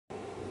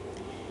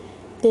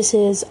This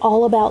is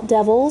All About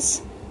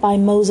Devils by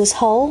Moses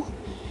Hull,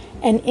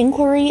 an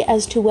inquiry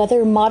as to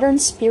whether modern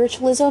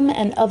spiritualism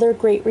and other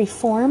great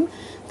reform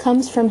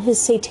comes from His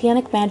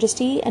Satanic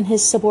Majesty and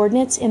his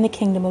subordinates in the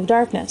Kingdom of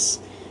Darkness,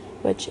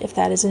 which, if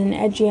that isn't an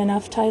edgy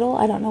enough title,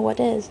 I don't know what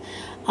is.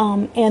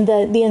 And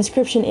the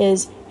inscription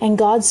is, "And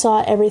God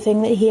saw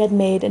everything that He had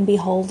made, and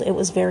behold, it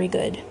was very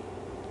good."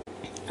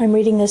 I'm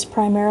reading this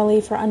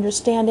primarily for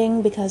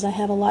understanding because I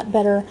have a lot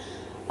better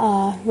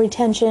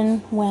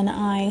retention when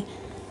I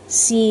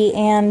see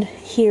and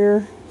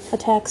hear a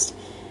text,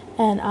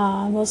 and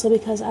mostly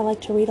because I like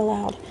to read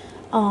aloud.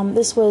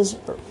 This was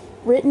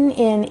written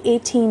in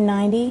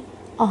 1890.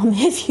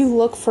 If you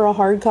look for a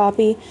hard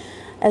copy,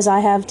 as I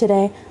have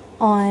today,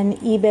 on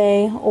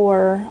eBay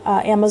or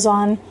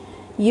Amazon,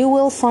 you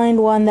will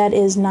find one that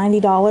is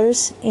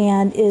 $90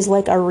 and is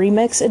like a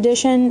remix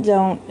edition.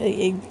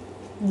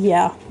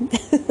 Yeah.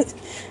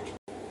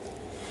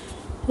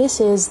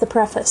 This is the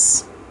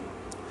preface.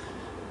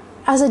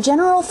 As a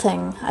general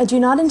thing, I do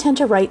not intend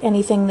to write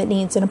anything that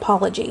needs an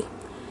apology.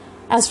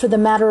 As for the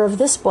matter of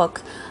this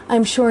book, I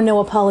am sure no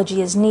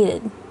apology is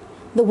needed.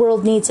 The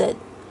world needs it.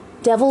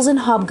 Devils and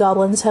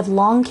hobgoblins have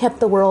long kept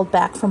the world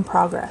back from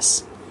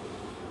progress.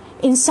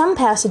 In some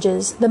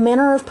passages, the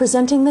manner of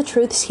presenting the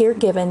truths here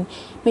given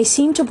may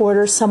seem to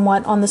border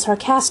somewhat on the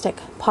sarcastic,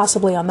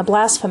 possibly on the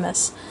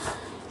blasphemous.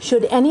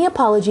 Should any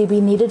apology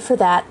be needed for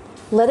that,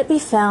 let it be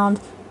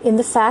found in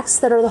the facts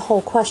that are the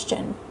whole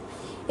question.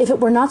 If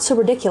it were not so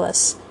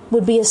ridiculous,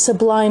 would be a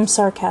sublime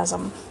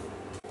sarcasm.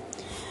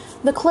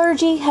 The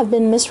clergy have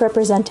been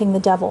misrepresenting the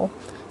devil,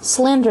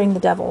 slandering the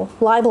devil,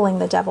 libeling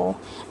the devil,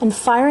 and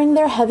firing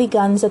their heavy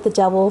guns at the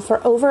devil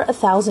for over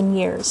 1,000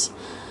 years.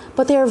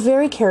 But they are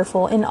very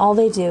careful in all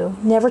they do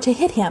never to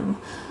hit him,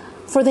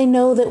 for they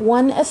know that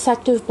one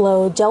effective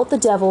blow dealt the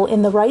devil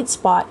in the right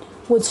spot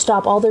would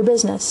stop all their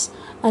business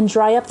and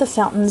dry up the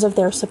fountains of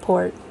their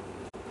support.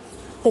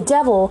 The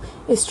devil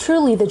is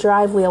truly the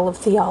drive wheel of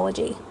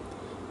theology.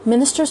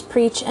 Ministers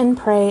preach and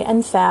pray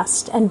and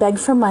fast and beg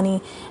for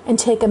money and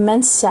take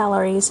immense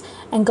salaries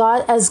and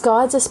as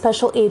God's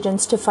especial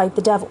agents to fight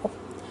the devil.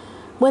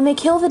 When they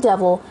kill the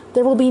devil,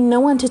 there will be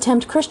no one to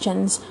tempt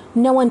Christians,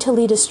 no one to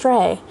lead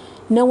astray,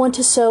 no one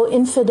to sow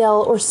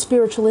infidel or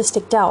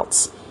spiritualistic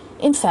doubts.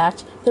 In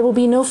fact, there will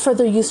be no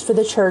further use for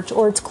the church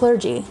or its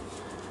clergy.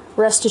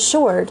 Rest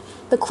assured,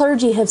 the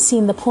clergy have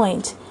seen the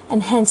point,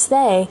 and hence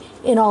they,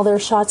 in all their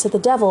shots at the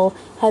devil,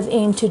 have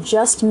aimed to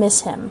just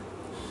miss him.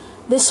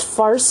 This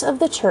farce of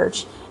the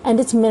church and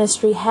its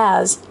ministry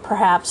has,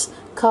 perhaps,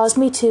 caused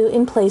me to,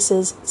 in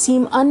places,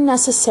 seem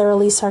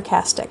unnecessarily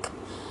sarcastic.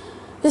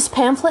 This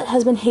pamphlet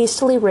has been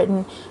hastily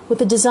written with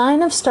the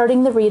design of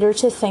starting the reader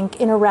to think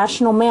in a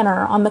rational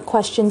manner on the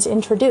questions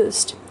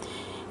introduced.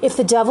 If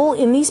the devil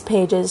in these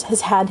pages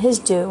has had his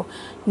due,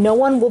 no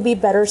one will be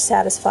better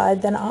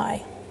satisfied than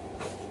I.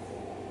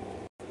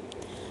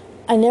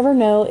 I never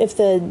know if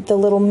the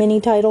little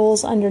mini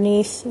titles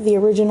underneath the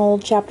original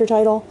chapter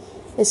title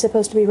is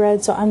supposed to be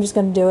read, so I'm just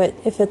going to do it.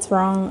 If it's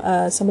wrong,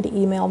 somebody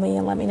email me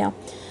and let me know.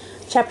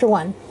 Chapter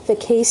 1. The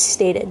case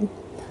stated.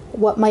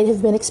 What might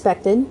have been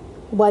expected.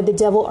 Why the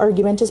devil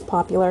argument is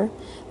popular.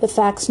 The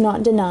facts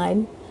not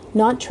denied.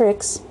 Not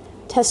tricks.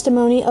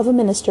 Testimony of a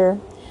minister.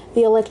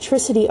 The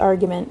electricity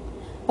argument.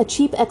 A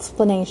cheap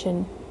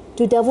explanation.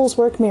 Do devils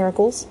work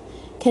miracles?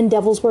 Can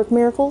devils work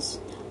miracles?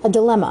 A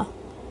dilemma.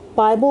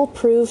 Bible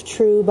proved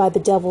true by the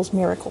devil's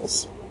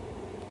miracles.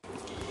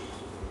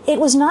 It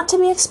was not to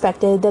be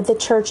expected that the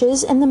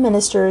churches and the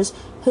ministers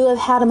who have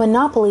had a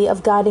monopoly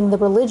of guiding the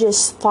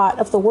religious thought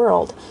of the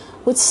world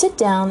would sit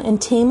down and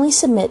tamely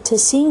submit to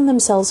seeing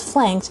themselves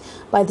flanked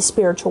by the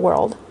spiritual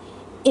world,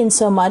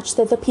 insomuch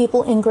that the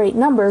people in great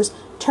numbers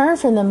turn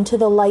from them to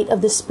the light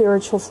of the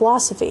spiritual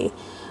philosophy,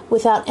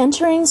 without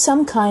entering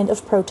some kind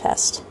of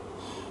protest.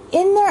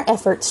 In their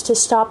efforts to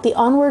stop the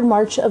onward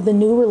march of the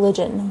new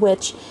religion,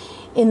 which,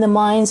 in the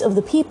minds of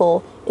the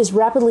people, is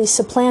rapidly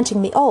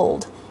supplanting the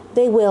old,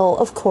 they will,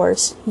 of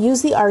course,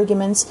 use the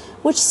arguments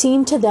which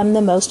seem to them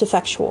the most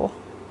effectual.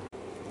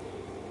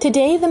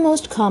 Today, the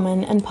most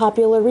common and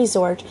popular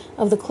resort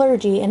of the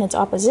clergy in its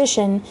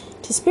opposition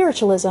to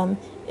spiritualism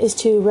is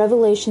to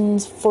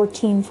Revelations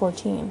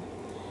 14:14.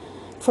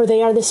 For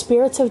they are the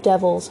spirits of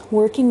devils,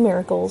 working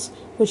miracles,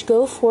 which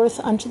go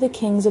forth unto the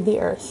kings of the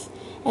earth,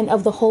 and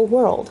of the whole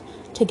world,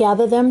 to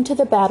gather them to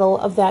the battle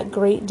of that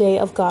great day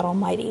of God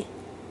Almighty.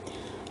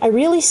 I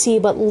really see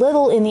but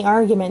little in the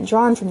argument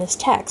drawn from this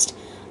text,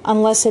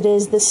 unless it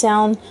is the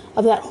sound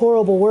of that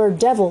horrible word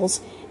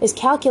devils, is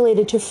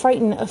calculated to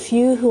frighten a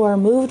few who are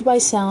moved by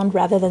sound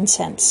rather than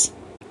sense.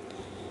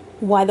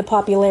 Why the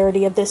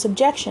popularity of this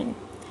objection?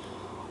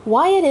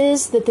 Why it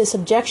is that this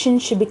objection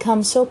should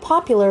become so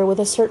popular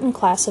with a certain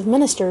class of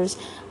ministers,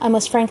 I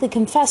must frankly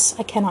confess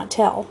I cannot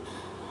tell,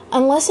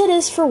 unless it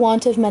is for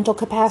want of mental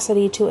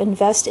capacity to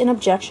invest in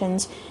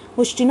objections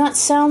which do not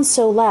sound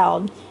so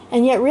loud,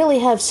 and yet really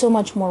have so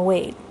much more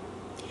weight.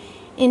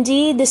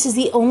 Indeed, this is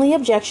the only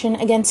objection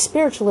against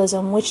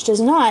spiritualism which does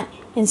not,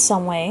 in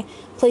some way,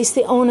 place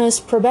the onus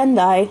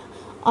probendi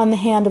on the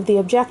hand of the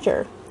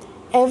objector.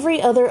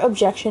 every other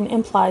objection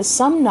implies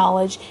some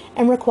knowledge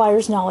and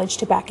requires knowledge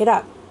to back it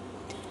up.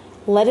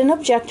 Let an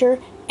objector,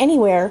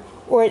 anywhere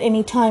or at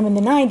any time in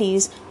the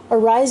 90s,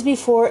 arise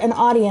before an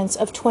audience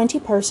of 20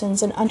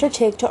 persons and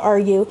undertake to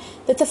argue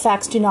that the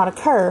facts do not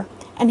occur,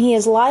 and he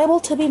is liable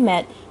to be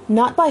met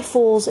not by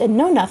fools and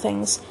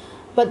know-nothings,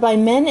 but by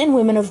men and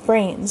women of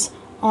brains,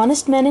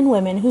 honest men and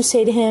women who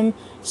say to him,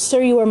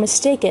 "Sir, you are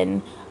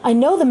mistaken. I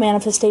know the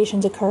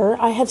manifestations occur.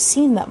 I have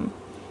seen them."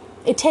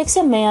 It takes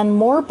a man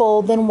more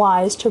bold than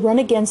wise to run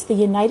against the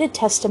united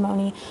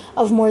testimony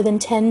of more than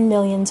 10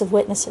 millions of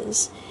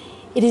witnesses.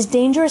 It is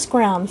dangerous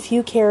ground,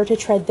 few care to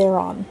tread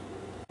thereon.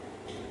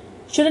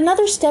 Should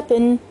another step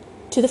in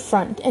to the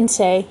front and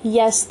say,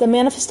 yes, the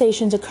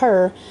manifestations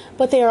occur,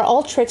 but they are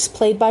all tricks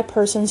played by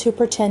persons who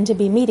pretend to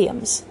be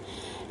mediums.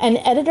 An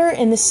editor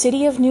in the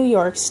city of New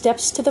York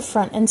steps to the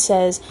front and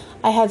says,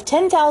 "I have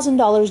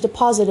 $10,000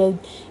 deposited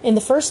in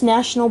the First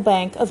National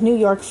Bank of New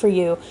York for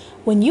you,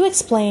 when you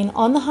explain,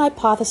 on the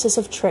hypothesis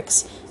of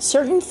tricks,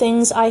 certain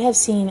things I have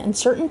seen and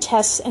certain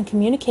tests and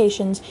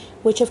communications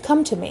which have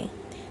come to me."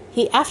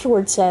 He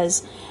afterwards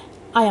says,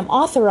 "I am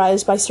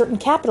authorized by certain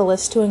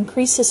capitalists to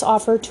increase this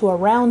offer to a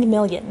round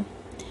million."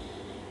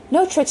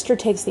 No trickster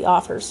takes the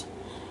offers.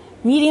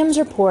 Mediums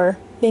are poor.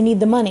 They need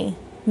the money.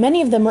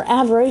 Many of them are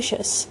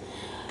avaricious.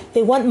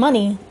 They want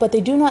money, but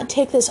they do not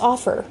take this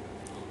offer.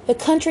 The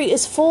country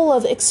is full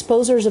of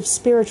exposers of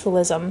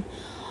spiritualism,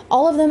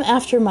 all of them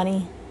after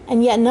money,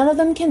 and yet none of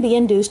them can be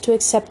induced to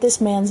accept this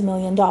man's $1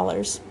 million.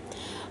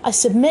 I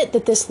submit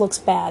that this looks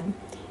bad.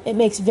 It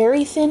makes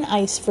very thin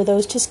ice for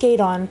those to skate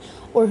on,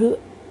 or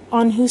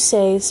who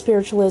say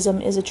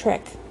spiritualism is a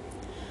trick.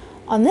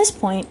 On this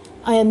point,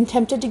 I am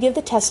tempted to give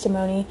the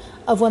testimony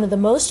of one of the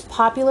most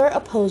popular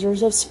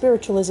opposers of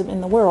spiritualism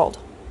in the world.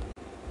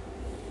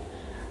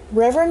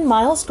 Reverend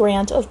Miles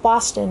Grant of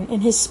Boston, in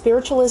his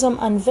Spiritualism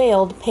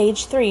Unveiled,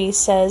 page 3,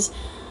 says,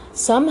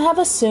 "Some have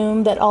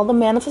assumed that all the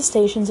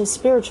manifestations of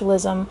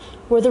spiritualism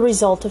were the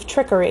result of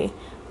trickery,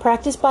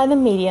 practiced by the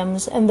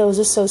mediums and those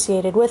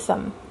associated with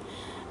them.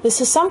 This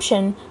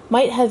assumption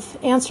might have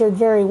answered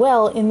very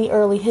well in the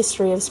early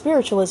history of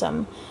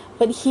spiritualism,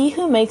 but he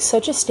who makes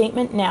such a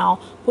statement now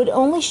would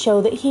only show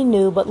that he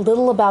knew but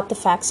little about the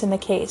facts in the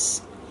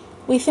case.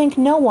 We think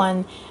no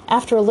one,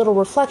 after a little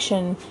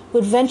reflection,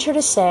 would venture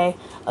to say,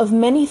 of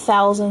many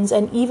thousands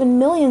and even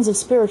millions of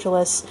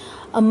spiritualists,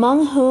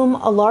 among whom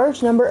a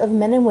large number of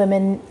men and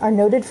women are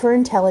noted for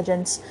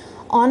intelligence,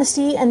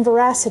 honesty, and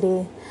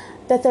veracity,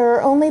 that they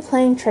are only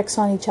playing tricks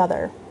on each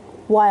other,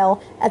 while,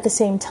 at the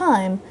same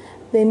time,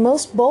 they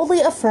most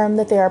boldly affirm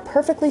that they are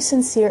perfectly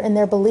sincere in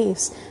their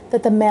beliefs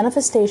that the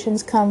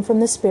manifestations come from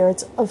the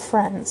spirits of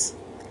friends.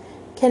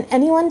 Can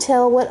anyone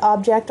tell what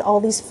object all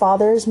these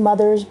fathers,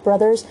 mothers,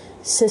 brothers,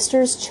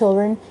 sisters,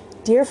 children,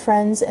 dear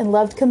friends, and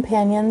loved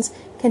companions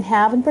can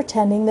have in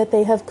pretending that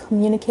they have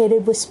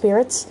communicated with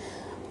spirits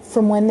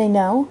from when they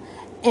know,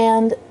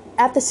 and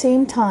at the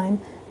same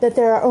time that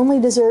they are only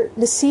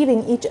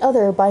deceiving each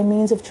other by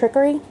means of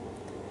trickery?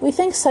 We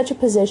think such a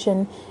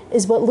position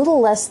is but little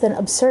less than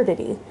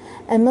absurdity,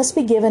 and must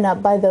be given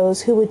up by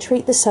those who would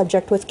treat the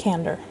subject with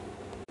candor.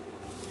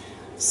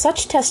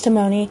 Such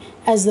testimony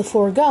as the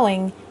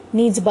foregoing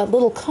needs but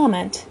little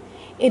comment.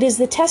 It is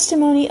the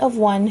testimony of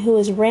one who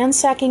is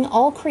ransacking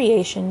all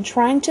creation,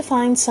 trying to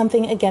find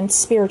something against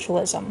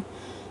spiritualism.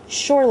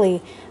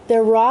 Surely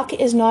their rock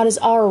is not as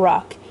our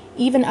rock,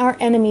 even our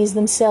enemies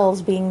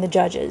themselves being the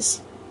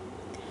judges.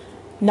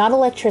 Not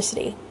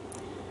electricity.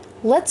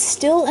 Let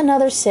still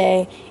another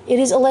say, it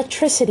is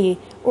electricity,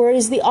 or it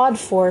is the odd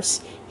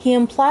force. He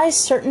implies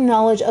certain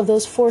knowledge of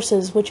those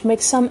forces which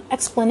make some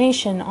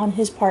explanation on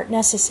his part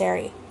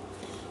necessary.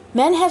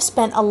 Men have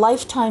spent a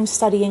lifetime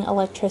studying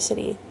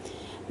electricity.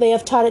 They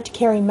have taught it to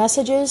carry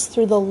messages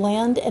through the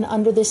land and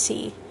under the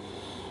sea.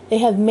 They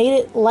have made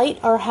it light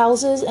our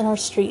houses and our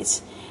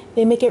streets.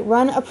 They make it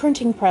run a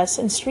printing press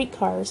and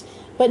streetcars,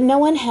 but no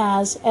one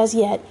has, as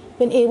yet,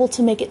 been able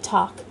to make it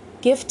talk,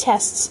 give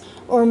tests,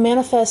 or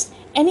manifest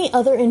any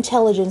other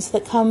intelligence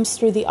that comes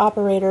through the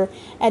operator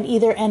at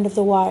either end of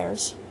the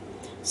wires.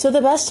 So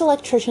the best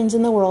electricians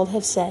in the world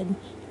have said,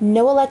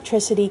 no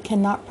electricity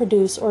cannot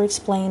produce or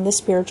explain the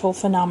spiritual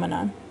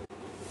phenomenon.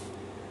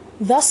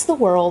 Thus the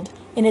world,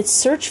 in its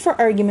search for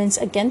arguments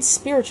against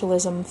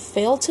spiritualism,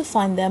 failed to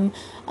find them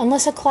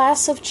unless a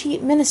class of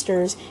cheap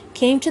ministers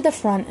came to the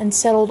front and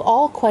settled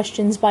all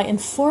questions by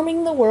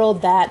informing the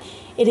world that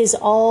it is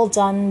all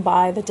done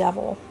by the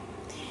devil.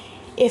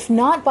 If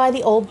not by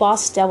the old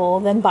boss devil,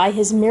 then by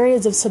his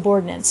myriads of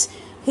subordinates,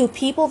 who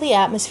people the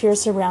atmosphere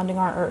surrounding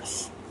our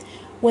earth.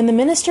 When the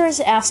minister is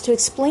asked to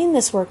explain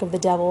this work of the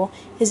devil,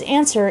 his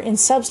answer, in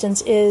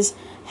substance, is,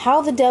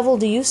 "How the devil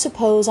do you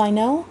suppose I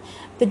know?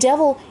 The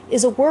devil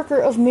is a worker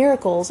of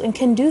miracles and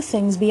can do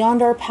things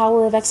beyond our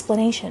power of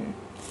explanation."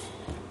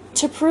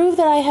 To prove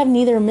that I have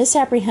neither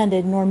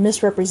misapprehended nor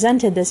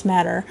misrepresented this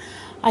matter,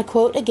 I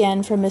quote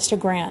again from Mr.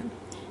 Grant.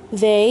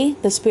 They,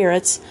 the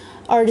spirits,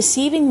 are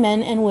deceiving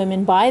men and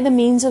women by the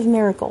means of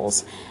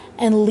miracles,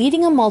 and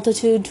leading a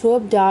multitude to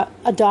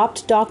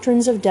adopt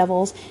doctrines of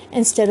devils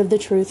instead of the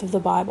truth of the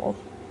Bible.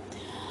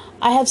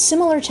 I have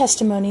similar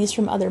testimonies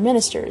from other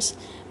ministers,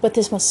 but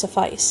this must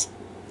suffice.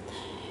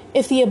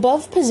 If the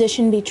above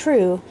position be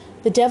true,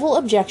 the devil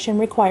objection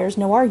requires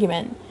no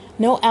argument,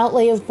 no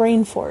outlay of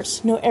brain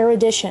force, no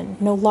erudition,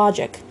 no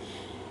logic.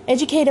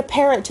 Educate a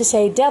parrot to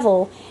say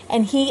devil,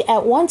 and he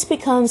at once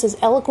becomes as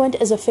eloquent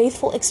as a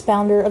faithful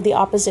expounder of the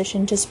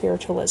opposition to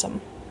spiritualism.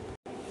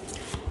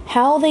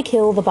 How they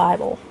kill the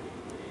Bible.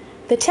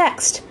 The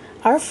text,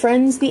 "Our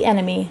friends the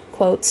enemy,"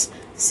 quotes,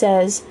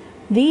 says,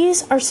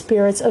 "These are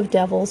spirits of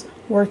devils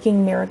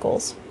working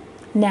miracles."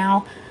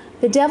 Now,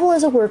 the devil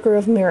is a worker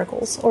of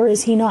miracles, or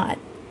is he not?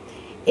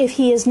 If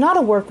he is not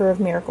a worker of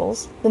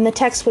miracles, then the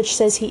text which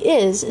says he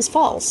is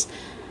false.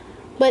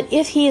 But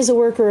if he is a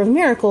worker of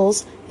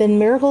miracles, then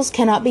miracles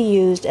cannot be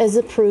used as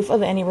the proof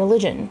of any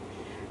religion.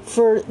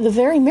 For the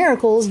very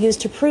miracles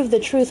used to prove the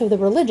truth of the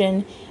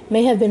religion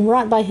may have been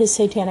wrought by his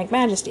satanic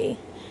majesty.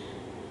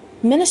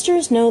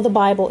 Ministers know the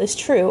Bible is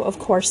true, of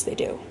course they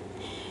do.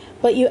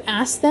 But you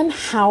ask them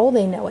how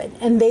they know it,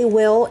 and they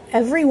will,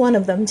 every one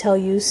of them, tell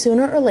you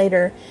sooner or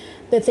later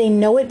that they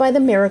know it by the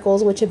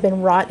miracles which have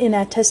been wrought in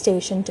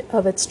attestation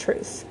of its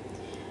truth.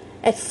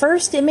 At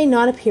first it may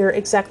not appear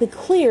exactly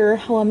clear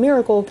how a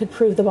miracle could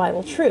prove the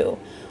Bible true,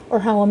 or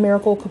how a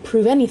miracle could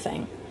prove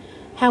anything.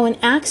 How an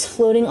axe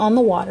floating on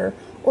the water,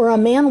 or a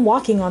man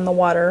walking on the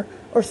water,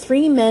 or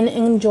 3 men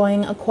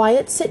enjoying a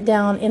quiet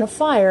sit-down in a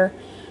fire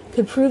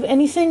could prove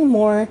anything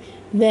more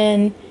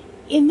than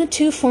in the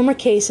 2 former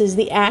cases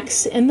the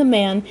axe and the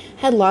man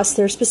had lost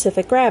their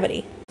specific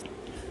gravity,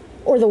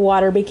 or the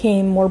water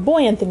became more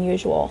buoyant than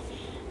usual,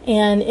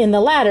 and in the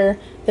latter,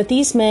 that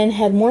these men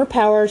had more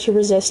power to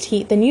resist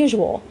heat than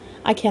usual,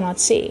 I cannot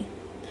see.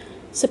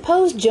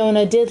 Suppose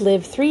Jonah did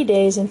live 3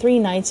 days and 3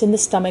 nights in the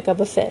stomach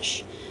of a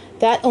fish.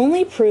 That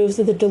only proves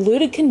the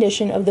diluted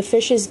condition of the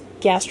fish's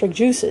gastric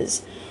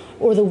juices,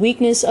 or the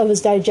weakness of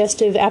his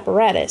digestive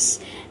apparatus,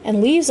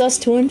 and leaves us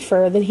to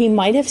infer that he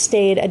might have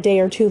stayed a day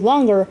or 2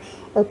 longer,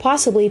 or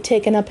possibly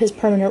taken up his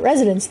permanent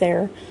residence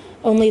there,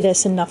 only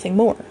this and nothing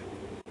more.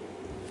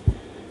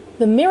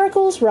 The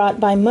miracles wrought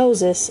by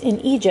Moses in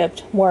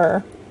Egypt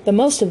were, the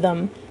most of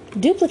them,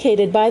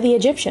 duplicated by the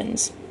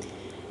Egyptians.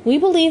 We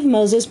believe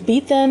Moses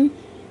beat them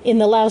in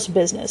the louse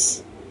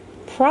business.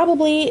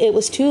 Probably it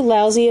was too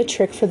lousy a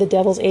trick for the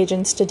devil's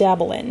agents to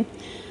dabble in.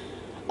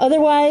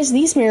 Otherwise,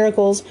 these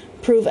miracles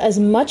prove as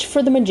much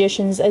for the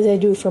magicians as they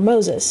do for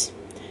Moses.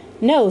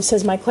 No,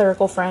 says my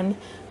clerical friend,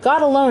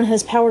 God alone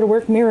has power to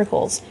work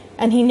miracles,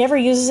 and he never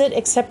uses it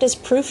except as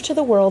proof to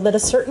the world that a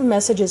certain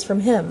message is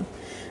from him.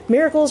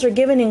 Miracles are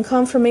given in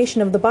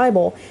confirmation of the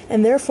Bible,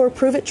 and therefore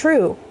prove it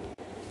true.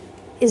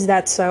 Is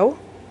that so?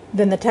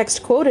 Then the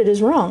text quoted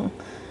is wrong.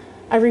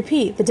 I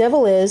repeat, the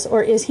devil is,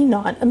 or is he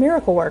not, a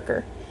miracle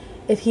worker?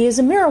 If he is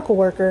a miracle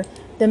worker,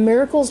 then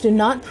miracles do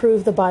not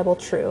prove the Bible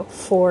true,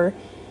 for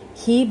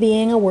he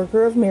being a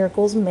worker of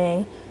miracles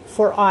may,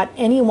 for aught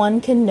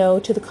anyone can know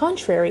to the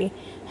contrary,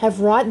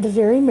 have wrought the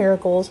very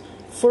miracles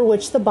for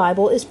which the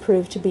Bible is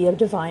proved to be of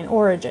divine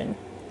origin.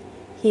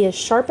 He is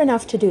sharp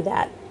enough to do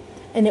that,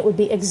 and it would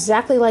be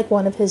exactly like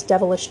one of his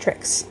devilish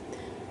tricks.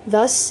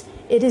 Thus,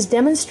 it is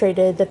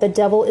demonstrated that the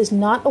devil is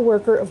not a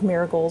worker of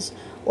miracles,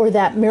 or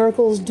that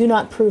miracles do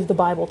not prove the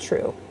Bible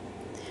true.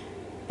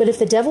 But if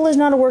the devil is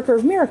not a worker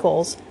of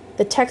miracles,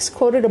 the text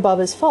quoted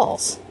above is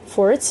false,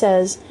 for it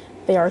says,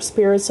 "They are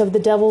spirits of the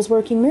devils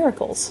working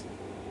miracles."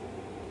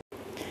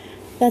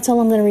 That's all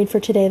I'm going to read for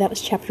today. That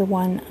was chapter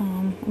 1.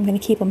 I'm going to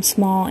keep them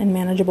small and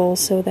manageable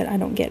so that I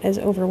don't get as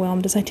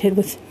overwhelmed as I did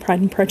with Pride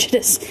and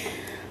Prejudice.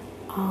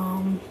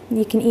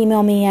 You can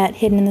email me at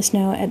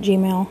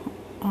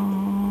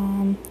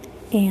hiddeninthesnow@gmail.com.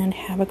 And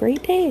have a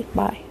great day.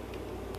 Bye.